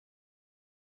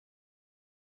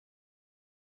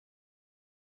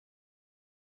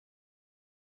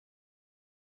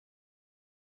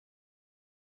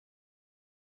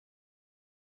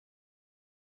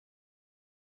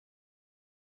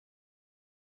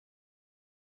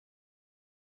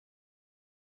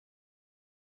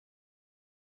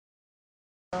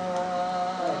Wala?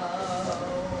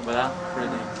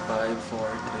 Ready? 5, 4, 3, 2,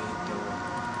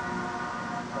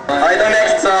 1. Okay, itong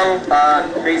next song,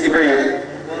 Crazy For You.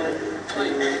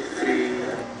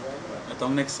 3.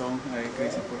 Itong next song ay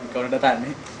Crazy For You. Ikaw na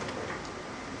datani.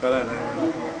 Ikaw na.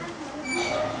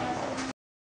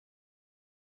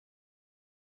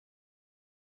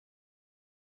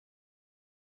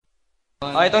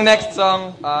 Okay, itong next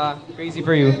song, Crazy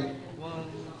For You. 1,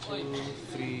 2,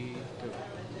 3, 2.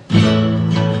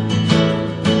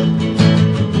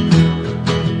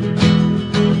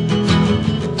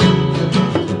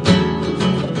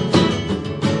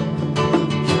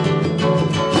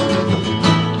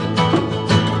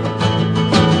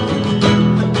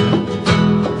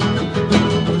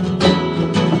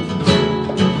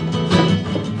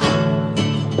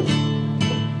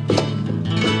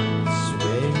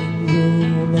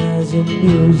 As the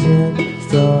music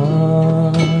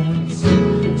starts,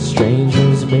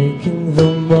 strangers making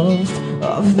the most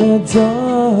of the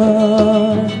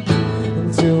dark,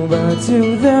 and two by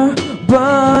two their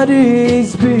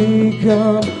bodies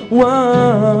become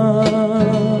one.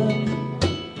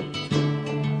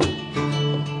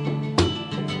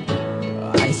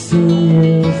 I see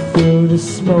you through the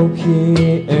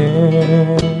smoky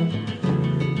air.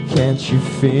 Can't you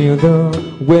feel the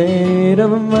weight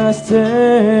of my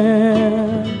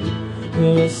stare?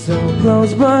 You're so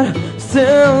close but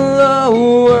still a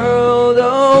world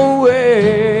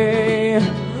away.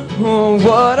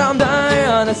 What I'm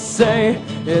dying to say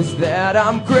is that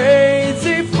I'm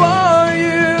crazy for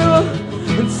you.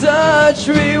 Touch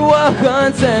me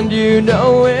once and you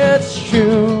know it's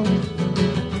true.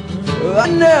 I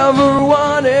never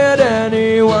wanted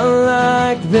anyone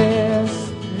like this.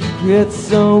 It's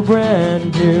so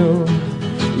brand new.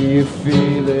 You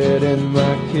feel it in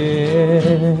my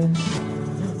kiss.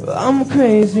 I'm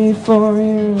crazy for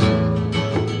you.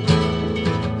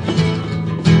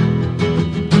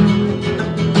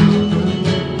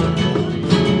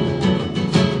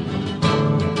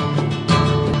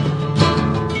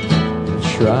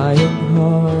 Trying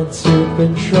hard to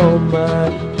control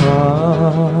my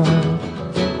heart.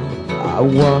 I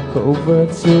walk over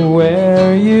to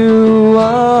where you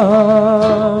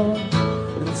are.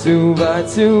 Two by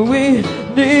two we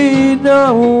need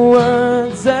no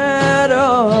words at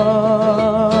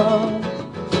all.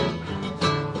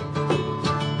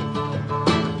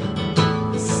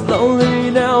 Slowly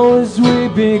now as we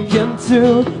begin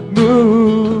to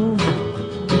move,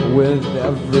 with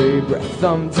every breath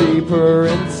I'm deeper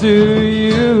into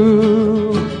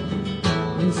you.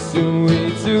 Soon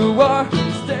we two are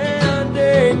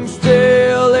standing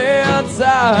still in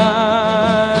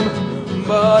time.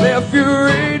 But if you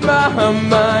read my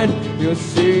mind, you'll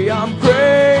see I'm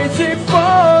crazy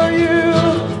for you.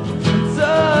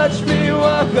 Touch me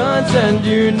once and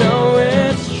you know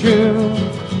it's true.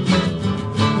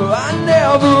 I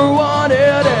never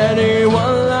wanted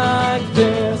anyone like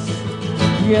this.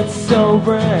 It's so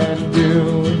brand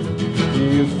new.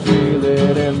 You feel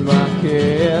it in my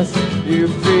kiss. You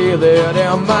feel it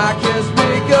in my kiss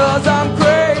because I'm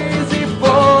crazy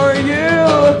for you.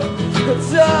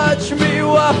 Touch me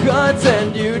once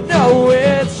and you know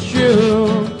it's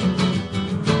true.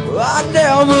 I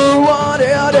never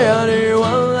wanted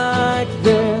anyone like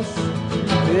this.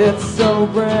 It's so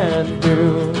brand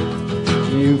new.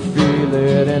 You feel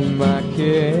it in my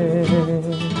kiss.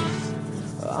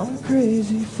 I'm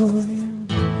crazy for you.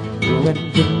 When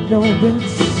you know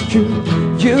it's true,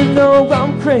 you know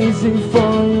I'm crazy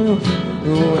for you.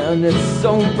 When it's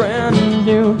so brand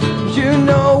new, you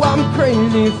know I'm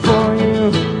crazy for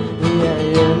you. Yeah,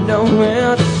 you know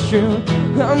it's true.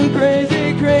 I'm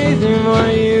crazy, crazy for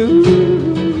you.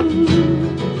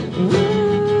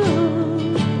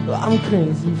 I'm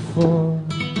crazy for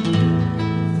you.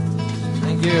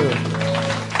 Thank you.